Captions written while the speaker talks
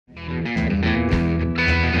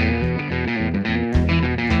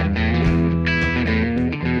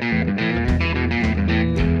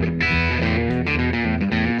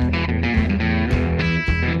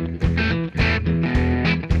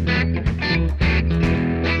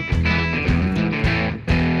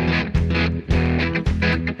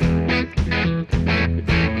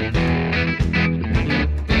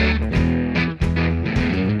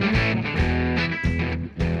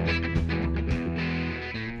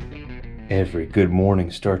Every good morning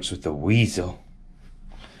starts with a weasel.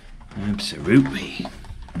 Absolutely.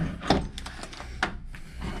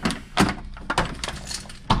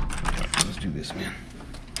 Let's do this, man.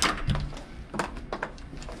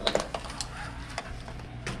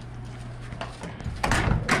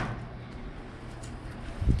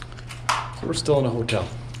 So we're still in a hotel.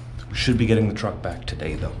 We should be getting the truck back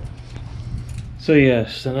today, though. So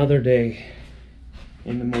yes, another day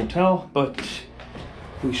in the motel, but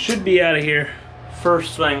we should be out of here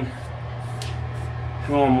first thing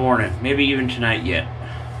tomorrow morning, maybe even tonight yet.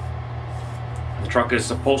 The truck is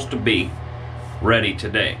supposed to be ready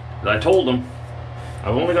today. I told them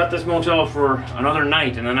I've only got this motel for another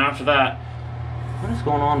night, and then after that, what is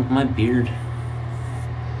going on with my beard?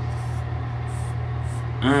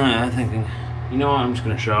 I'm thinking, you know what, I'm just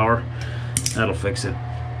gonna shower. That'll fix it.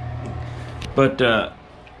 But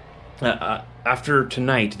after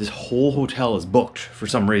tonight, this whole hotel is booked for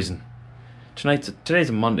some reason. Today's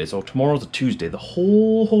a Monday, so tomorrow's a Tuesday. The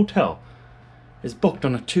whole hotel is booked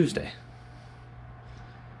on a Tuesday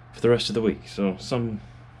for the rest of the week. So some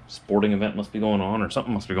sporting event must be going on, or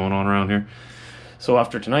something must be going on around here. So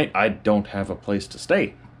after tonight, I don't have a place to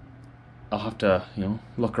stay. I'll have to,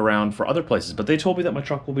 look around for other places. But they told me that my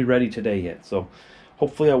truck will be ready today yet, so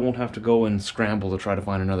hopefully I won't have to go and scramble to try to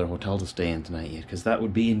find another hotel to stay in tonight yet, because that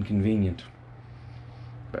would be inconvenient.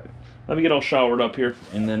 But let me get all showered up here,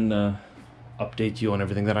 and then update you on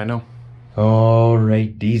everything that I know. All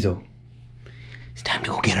right, Diesel. It's time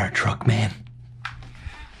to go get our truck, man.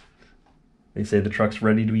 They say the truck's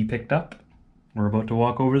ready to be picked up. We're about to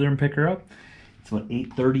walk over there and pick her up. It's about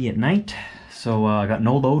 8:30 at night, so I got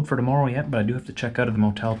no load for tomorrow yet, but I do have to check out of the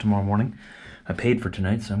motel tomorrow morning. I paid for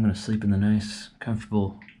tonight, so I'm going to sleep in the nice,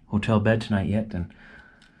 comfortable hotel bed tonight yet, and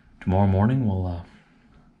tomorrow morning we'll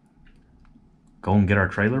go and get our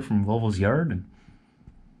trailer from Volvo's yard and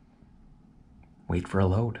wait for a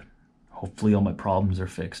load. Hopefully all my problems are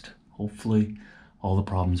fixed. Hopefully all the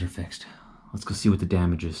problems are fixed. Let's go see what the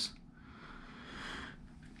damage is.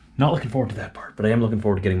 Not looking forward to that part, but I am looking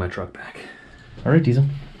forward to getting my truck back. All right, Diesel.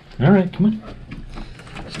 All right, come on.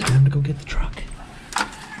 It's time to go get the truck.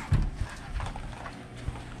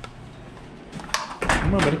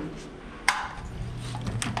 Come on, buddy.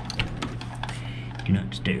 Do not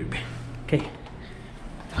disturb. Okay.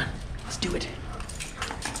 Come on, let's do it.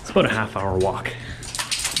 It's about a half-hour walk.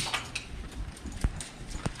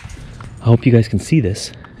 I hope you guys can see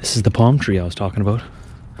this. This is the palm tree I was talking about.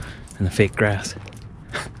 And the fake grass.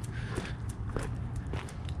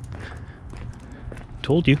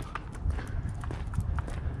 Told you.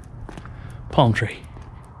 Palm tree.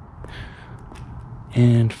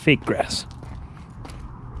 And fake grass.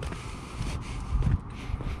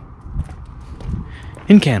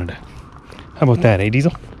 In Canada. How about that, eh,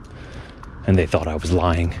 Diesel? And they thought I was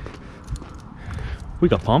lying. We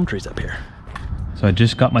got palm trees up here. So I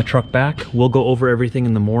just got my truck back. We'll go over everything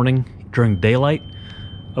in the morning during daylight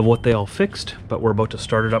of what they all fixed, but we're about to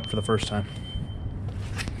start it up for the first time.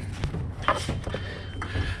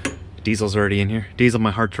 Diesel's already in here. Diesel, my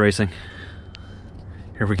heart's racing.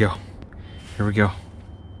 Here we go. Here we go.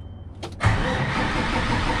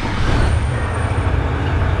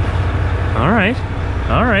 All right.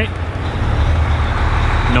 All right.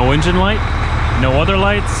 No engine light, no other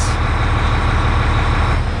lights.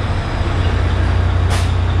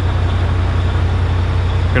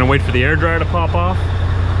 Gonna wait for the air dryer to pop off.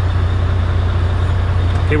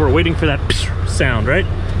 Okay, we're waiting for that sound, right?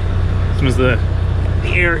 As soon as the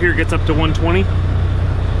air here gets up to 120.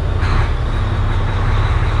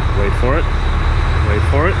 Wait for it. Wait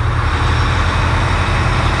for it.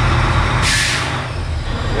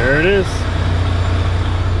 There it is.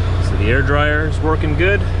 So the air dryer is working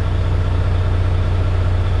good.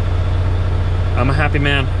 I'm a happy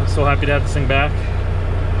man. I'm so happy to have this thing back.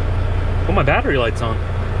 Oh, my battery light's on.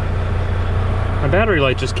 My battery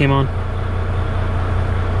light just came on.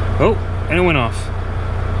 Oh, and it went off.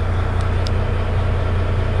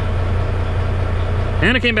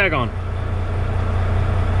 And it came back on.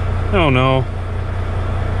 Oh no.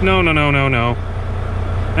 No, no, no, no, no.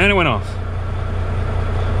 And it went off.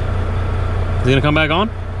 Is it gonna come back on?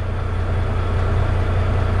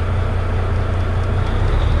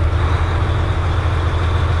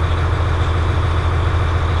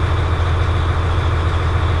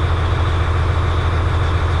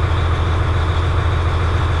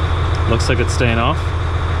 Looks like it's staying off.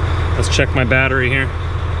 Let's check my battery here.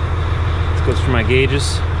 This goes for my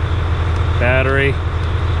gauges. Battery.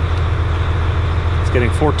 It's getting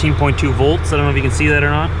 14.2 volts. I don't know if you can see that or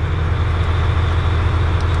not.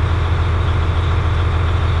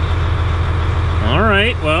 All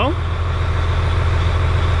right, well.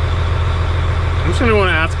 just gonna want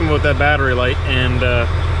to ask him about that battery light, and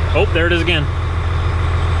oh, there it is again.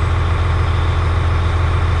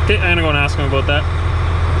 Okay, I'm gonna go and ask him about that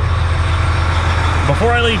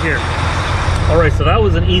before I leave here. All right, so that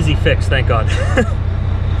was an easy fix, thank God.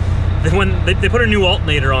 When they put a new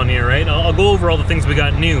alternator on here, right? I'll go over all the things we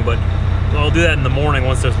got new, but I'll do that in the morning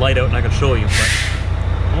once there's light out and I can show you. But,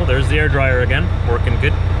 oh, there's the air dryer again, working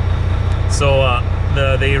good. So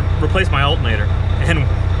they replaced my alternator, and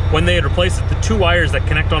when they had replaced it, the two wires that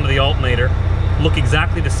connect onto the alternator look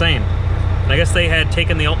exactly the same. And I guess they had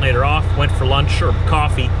taken the alternator off, went for lunch or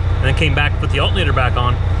coffee, and then came back, put the alternator back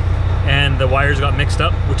on, and the wires got mixed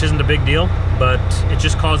up, which isn't a big deal, but it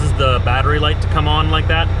just causes the battery light to come on like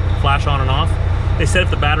that, flash on and off. They said if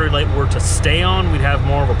the battery light were to stay on, we'd have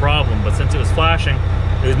more of a problem, but since it was flashing,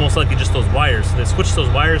 it was most likely just those wires. So they switched those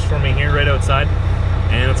wires for me here right outside,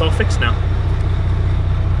 and it's all fixed now.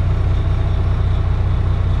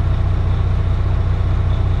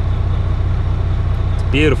 It's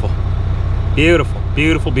beautiful. Beautiful,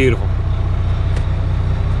 beautiful, beautiful.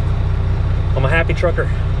 I'm a happy trucker.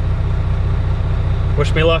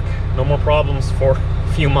 Wish me luck. No more problems for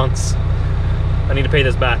a few months. I need to pay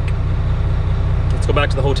this back. Let's go back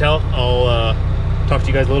to the hotel. I'll talk to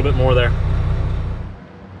you guys a little bit more there.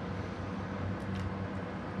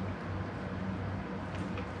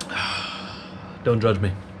 Don't judge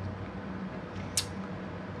me.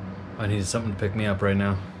 I needed something to pick me up right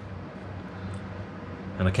now.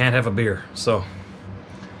 And I can't have a beer, so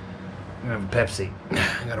I'm gonna have a Pepsi.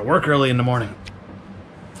 I gotta work early in the morning.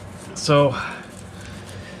 So,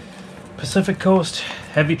 Pacific Coast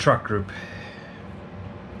Heavy Truck Group.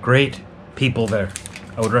 Great people there.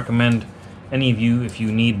 I would recommend any of you, if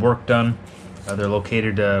you need work done. They're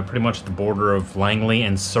located pretty much at the border of Langley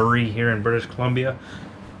and Surrey here in British Columbia.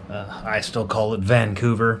 I still call it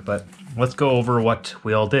Vancouver, but let's go over what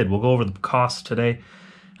we all did. We'll go over the costs today,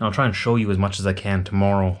 and I'll try and show you as much as I can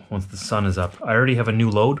tomorrow once the sun is up. I already have a new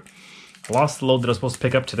load. I lost the load that I was supposed to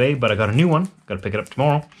pick up today, but I got a new one. Got to pick it up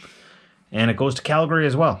tomorrow. And it goes to Calgary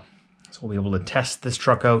as well. So we'll be able to test this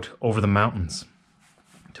truck out over the mountains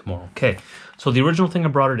tomorrow. Okay, so the original thing I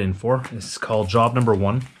brought it in for is called job number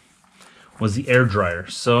 1, was the air dryer.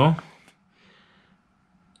 So,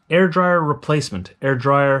 air dryer replacement. Air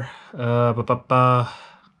dryer,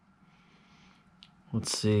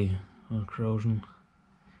 let's see, corrosion.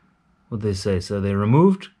 What'd they say? So they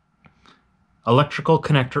removed electrical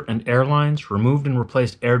connector and air lines, removed and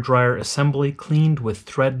replaced air dryer assembly, cleaned with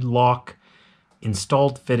thread lock,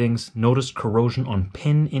 installed fittings, noticed corrosion on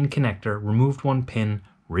pin in connector, removed one pin,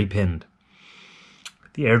 repinned.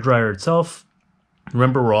 The air dryer itself,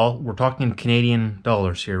 remember we're talking Canadian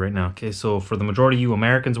dollars here right now, okay? So for the majority of you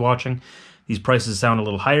Americans watching, these prices sound a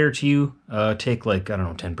little higher to you. Take like, I don't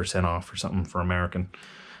know, 10% off or something for American.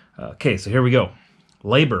 Okay, so here we go.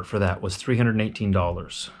 Labor for that was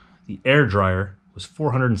 $318. The air dryer was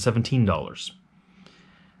 $417.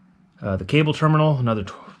 The cable terminal, another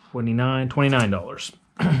 $29.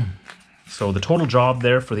 So the total job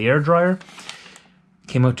there for the air dryer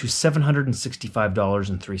came out to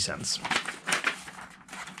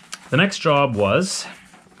 $765.03. The next job was,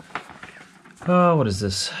 what is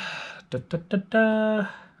this?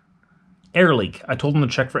 Air leak. I told them to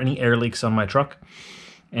check for any air leaks on my truck,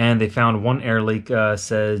 and they found one air leak.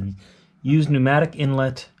 Said, use pneumatic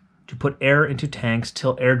inlet to put air into tanks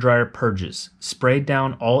till air dryer purges. Sprayed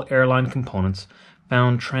down all airline components.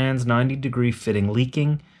 Found trans 90-degree fitting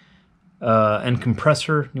leaking, and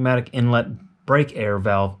compressor pneumatic inlet brake air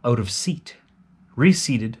valve out of seat.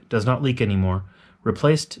 Reseated, does not leak anymore.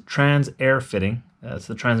 Replaced trans air fitting, that's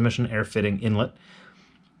the transmission air fitting inlet.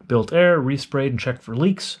 Built air, resprayed and checked for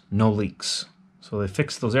leaks, no leaks. So they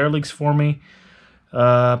fixed those air leaks for me.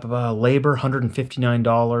 Labor,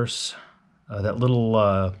 $159. That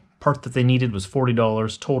little part that they needed was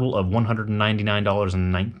 $40. Total of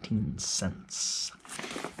 $199.19.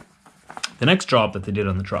 The next job that they did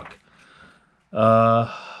on the truck.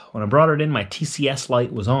 When I brought it in, my TCS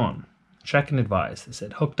light was on. Check and advise. They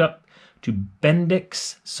said hooked up to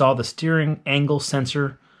Bendix, saw the steering angle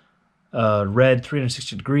sensor read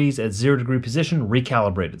 360 degrees at 0 degree position,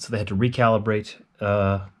 recalibrated. So they had to recalibrate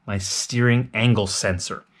my steering angle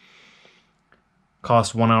sensor.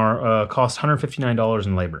 Cost 1 hour, cost $159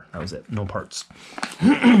 in labor. That was it, no parts.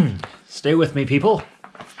 Stay with me, people.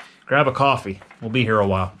 Grab a coffee. We'll be here a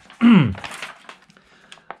while.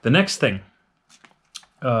 The next thing,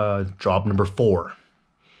 job number 4.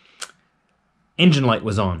 Engine light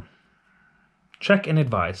was on. Check and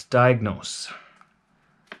advise. Diagnose.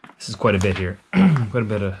 This is quite a bit here. Quite a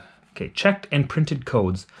bit of... Okay, checked and printed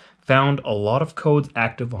codes. Found a lot of codes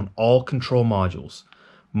active on all control modules.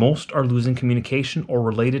 Most are losing communication or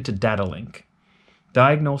related to data link.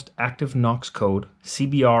 Diagnosed active Knox code.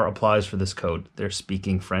 CBR applies for this code. They're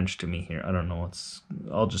speaking French to me here. I don't know.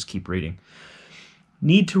 I'll just keep reading.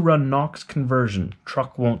 Need to run Knox conversion.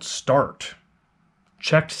 Truck won't start.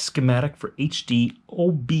 Checked schematic for HD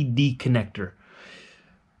OBD connector.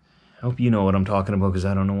 I hope you know what I'm talking about because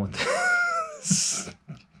I don't know what this is.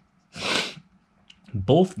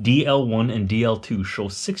 Both DL1 and DL2 show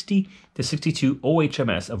 60 to 62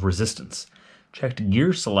 OHMS of resistance. Checked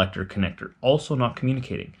gear selector connector, also not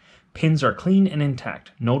communicating. Pins are clean and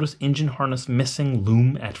intact. Notice engine harness missing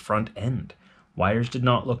loom at front end. Wires did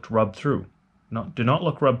not look rubbed through. Do not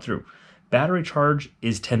look rubbed through. Battery charge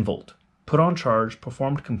is 10 volt. Put on charge,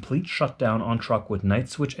 performed complete shutdown on truck with night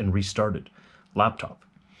switch and restarted. Laptop.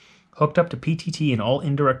 Hooked up to PTT and all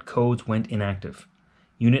indirect codes went inactive.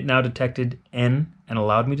 Unit now detected N and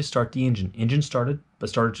allowed me to start the engine. Engine started, but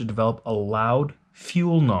started to develop a loud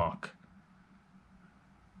fuel knock.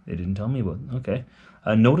 They didn't tell me about it. Okay.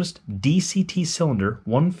 Noticed DCT cylinder,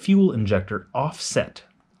 one fuel injector, offset.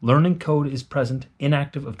 Learning code is present,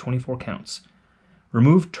 inactive of 24 counts.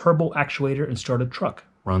 Removed turbo actuator and started truck.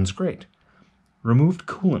 Runs great. Removed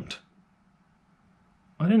coolant.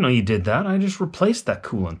 I didn't know you did that. I just replaced that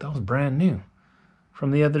coolant. That was brand new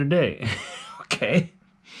from the other day. Okay.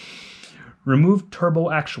 Removed turbo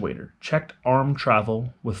actuator. Checked arm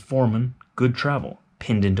travel with foreman. Good travel.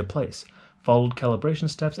 Pinned into place. Followed calibration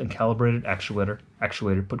steps and calibrated actuator.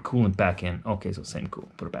 Put coolant back in. Okay, so same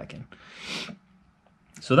coolant. Put it back in.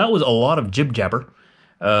 So that was a lot of jib jabber.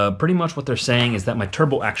 Pretty much what they're saying is that my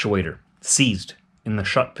turbo actuator seized in the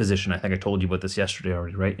shut position. I think I told you about this yesterday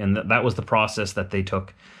already, right? And that was the process that they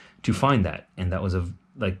took to find that. And that was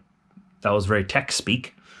that was very tech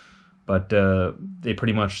speak. But they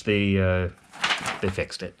pretty much they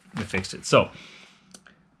fixed it. They fixed it. So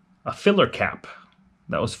a filler cap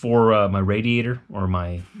that was for my radiator or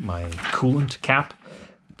my coolant cap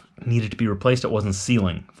needed to be replaced. It wasn't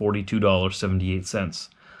sealing. $42.78.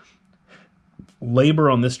 Labor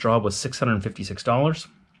on this job was $656.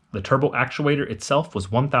 The turbo actuator itself was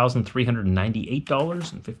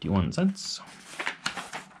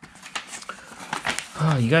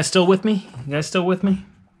 $1,398.51. You guys still with me?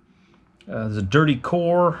 There's a dirty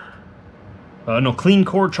core. Clean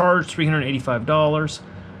core charge, $385.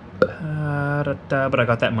 But I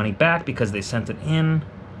got that money back because they sent it in.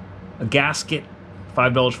 A gasket,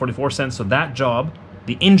 $5.44. So that job,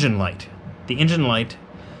 the engine light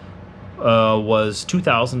was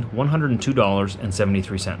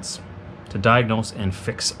 $2,102.73 to diagnose and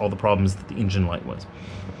fix all the problems that the engine light was.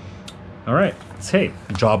 All right, hey,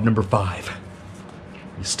 job number 5.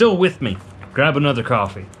 You still with me? Grab another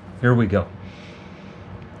coffee. Here we go.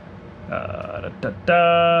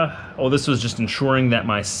 Oh, this was just ensuring that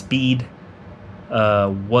my speed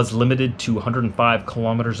was limited to 105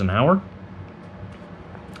 kilometers an hour.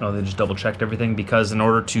 Oh, they just double-checked everything because in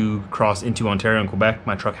order to cross into Ontario and Quebec,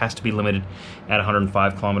 my truck has to be limited at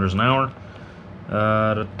 105 kilometers an hour.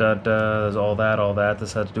 There's all that.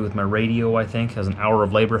 This had to do with my radio, I think. It has an hour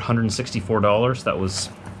of labor, $164. That was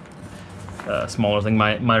a smaller thing.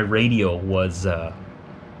 My radio was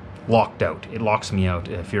locked out. It locks me out.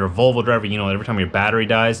 If you're a Volvo driver, you know every time your battery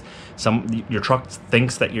dies, your truck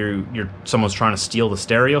thinks that someone's trying to steal the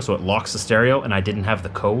stereo, so it locks the stereo, and I didn't have the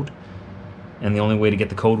code. And the only way to get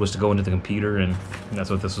the code was to go into the computer, and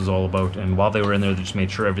that's what this was all about. And while they were in there, they just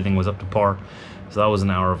made sure everything was up to par. So that was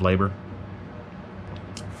an hour of labor.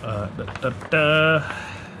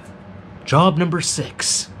 Job number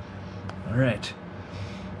 6. All right.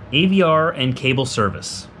 AVR and cable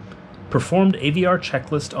service. Performed AVR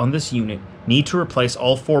checklist on this unit. Need to replace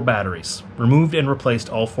all 4 batteries. Removed and replaced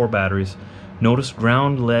all 4 batteries. Notice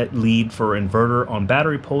ground lead for inverter on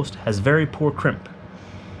battery post has very poor crimp.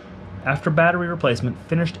 After battery replacement,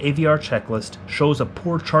 finished AVR checklist shows a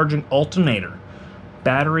poor charging alternator.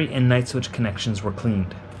 Battery and night switch connections were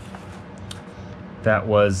cleaned. That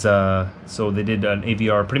was, so they did an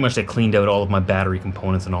AVR, pretty much they cleaned out all of my battery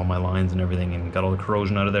components and all my lines and everything and got all the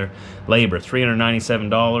corrosion out of there. Labor,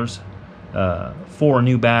 $397. 4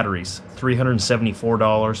 new batteries,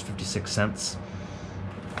 $374.56.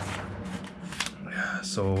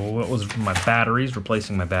 So what was my batteries,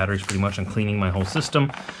 replacing my batteries pretty much and cleaning my whole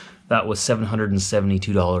system. That was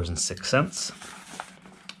 $772.06.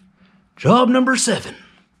 Job number 7.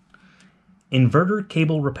 Inverter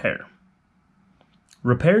cable repair.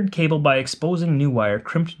 Repaired cable by exposing new wire,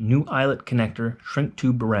 crimped new eyelet connector, shrink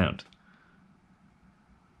tube around.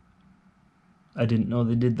 I didn't know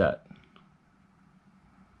they did that.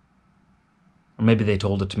 Or maybe they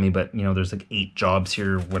told it to me, but, you know, there's like 8 jobs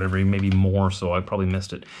here, whatever, maybe more, so I probably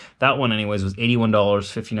missed it. That one, anyways, was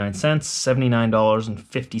 $81.59,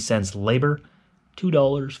 $79.50 labor,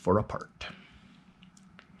 $2 for a part.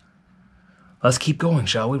 Let's keep going,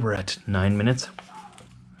 shall we? We're at 9 minutes.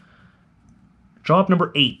 Job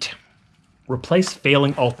number 8. Replace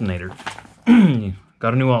failing alternator.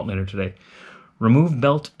 Got a new alternator today. Remove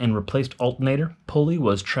belt and replaced alternator. Pulley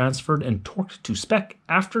was transferred and torqued to spec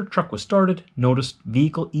after truck was started. Noticed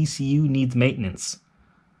vehicle ECU needs maintenance.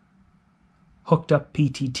 Hooked up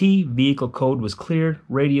PTT. Vehicle code was cleared.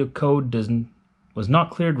 Radio code was not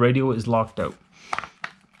cleared. Radio is locked out.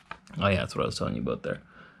 Oh yeah, that's what I was telling you about there.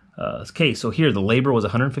 Okay, so here the labor was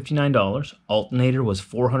 $159. Alternator was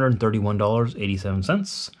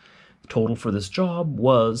 $431.87. Total for this job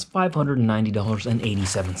was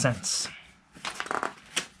 $590.87.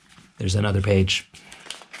 There's another page.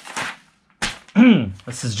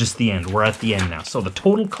 This is just the end. We're at the end now. So the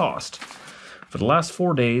total cost for the last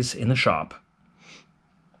 4 days in the shop.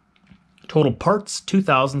 Total parts,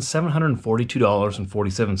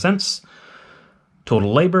 $2,742.47.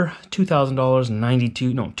 Total labor,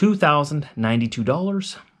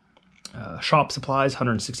 $2,092. Shop supplies,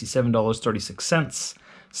 $167.36.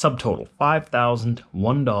 Subtotal,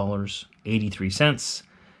 $5,001.83.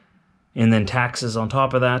 And then taxes on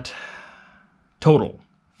top of that. Total,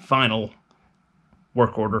 final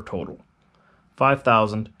work order total,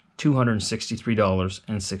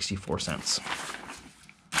 $5,263.64.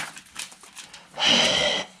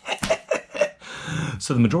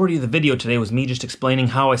 So the majority of the video today was me just explaining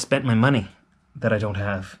how I spent my money that I don't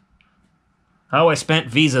have. How I spent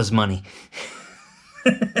Visa's money.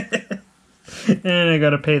 And I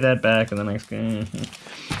gotta pay that back in the next game.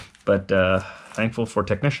 But thankful for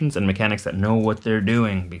technicians and mechanics that know what they're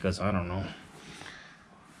doing, because I don't know.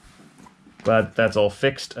 But that's all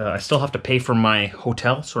fixed. I still have to pay for my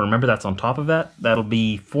hotel, so remember that's on top of that. That'll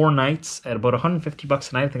be 4 nights at about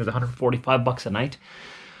 $150 a night. I think it's $145 a night.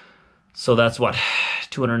 So that's what,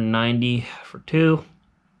 $290 for 2.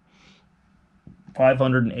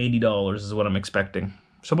 $580 is what I'm expecting.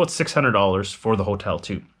 So about $600 for the hotel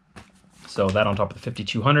too. So that on top of the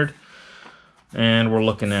 $5,200, and we're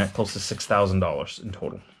looking at close to $6,000 in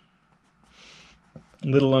total. A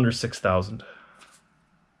little under $6,000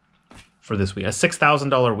 for this week. A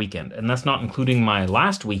 $6,000 weekend, and that's not including my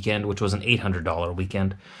last weekend, which was an $800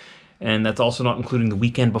 weekend, and that's also not including the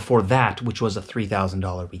weekend before that, which was a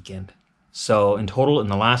 $3,000 weekend. So in total, in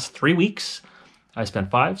the last 3 weeks, I spent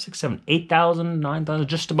 $8,000, $9,000,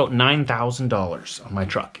 just about $9,000 on my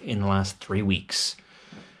truck in the last 3 weeks.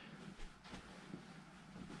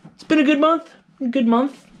 It's been a good month. A good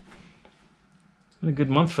month. It's been a good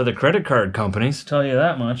month for the credit card companies, tell you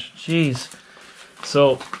that much. Jeez.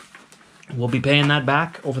 So we'll be paying that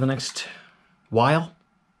back over the next while.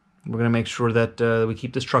 We're gonna make sure that we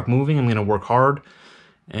keep this truck moving. I'm gonna work hard,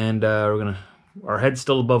 and our head's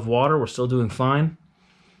still above water. We're still doing fine.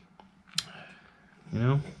 You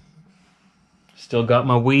know, still got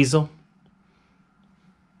my weasel.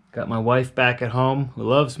 Got my wife back at home who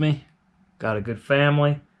loves me. Got a good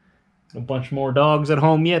family. A bunch more dogs at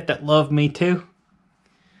home yet that love me too.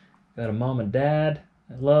 Got a mom and dad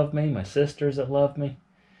that love me. My sisters that love me.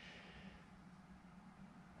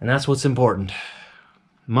 And that's what's important.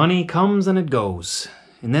 Money comes and it goes.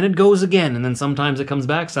 And then it goes again. And then sometimes it comes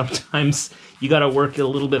back. Sometimes you got to work a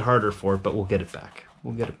little bit harder for it, but we'll get it back.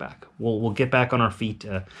 We'll get it back. We'll get back on our feet.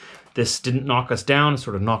 This didn't knock us down. It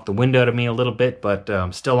sort of knocked the wind out of me a little bit, but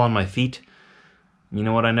I'm still on my feet. You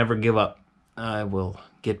know what? I never give up. I will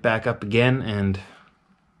get back up again, and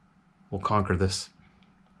we'll conquer this.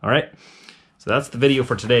 All right? So that's the video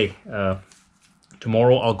for today.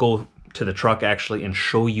 Tomorrow I'll go to the truck, actually, and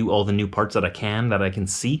show you all the new parts that I can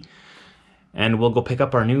see. And we'll go pick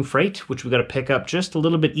up our new freight, which we got to pick up just a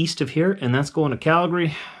little bit east of here, and that's going to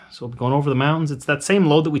Calgary. So we'll be going over the mountains. It's that same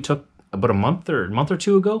load that we took about a month or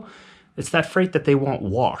two ago. It's that freight that they want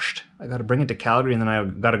washed. I got to bring it to Calgary, and then I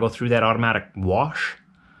got to go through that automatic wash.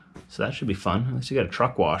 So that should be fun. At least you got a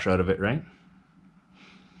truck wash out of it, right?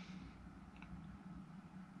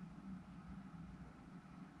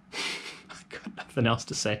 I got nothing else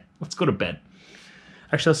to say. Let's go to bed.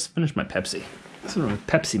 Actually, let's finish my Pepsi.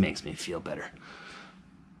 Pepsi makes me feel better.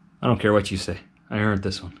 I don't care what you say. I earned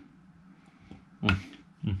this one.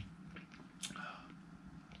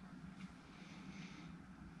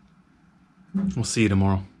 We'll see you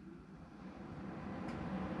tomorrow.